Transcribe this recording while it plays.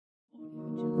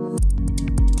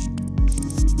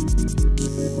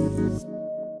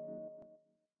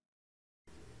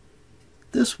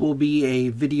This will be a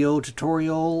video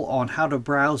tutorial on how to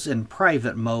browse in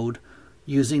private mode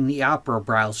using the Opera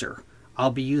browser.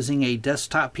 I'll be using a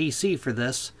desktop PC for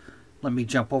this. Let me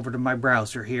jump over to my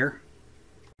browser here.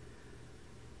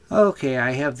 Okay,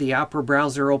 I have the Opera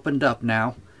browser opened up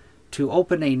now. To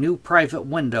open a new private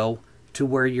window to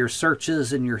where your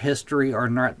searches and your history are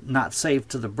not saved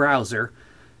to the browser,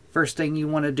 first thing you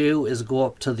want to do is go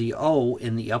up to the O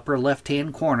in the upper left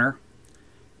hand corner.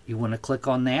 You want to click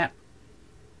on that.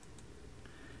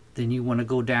 Then you want to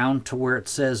go down to where it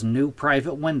says New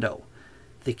Private Window.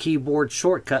 The keyboard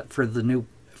shortcut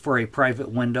for a private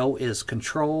window is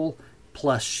Control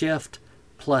plus Shift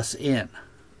plus N.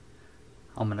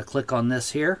 I'm going to click on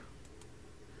this here.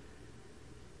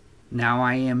 Now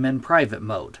I am in private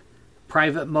mode.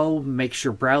 Private mode makes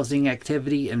your browsing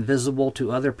activity invisible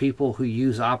to other people who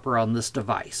use Opera on this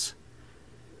device.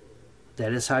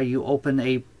 That is how you open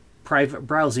a private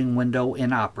browsing window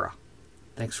in Opera.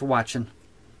 Thanks for watching.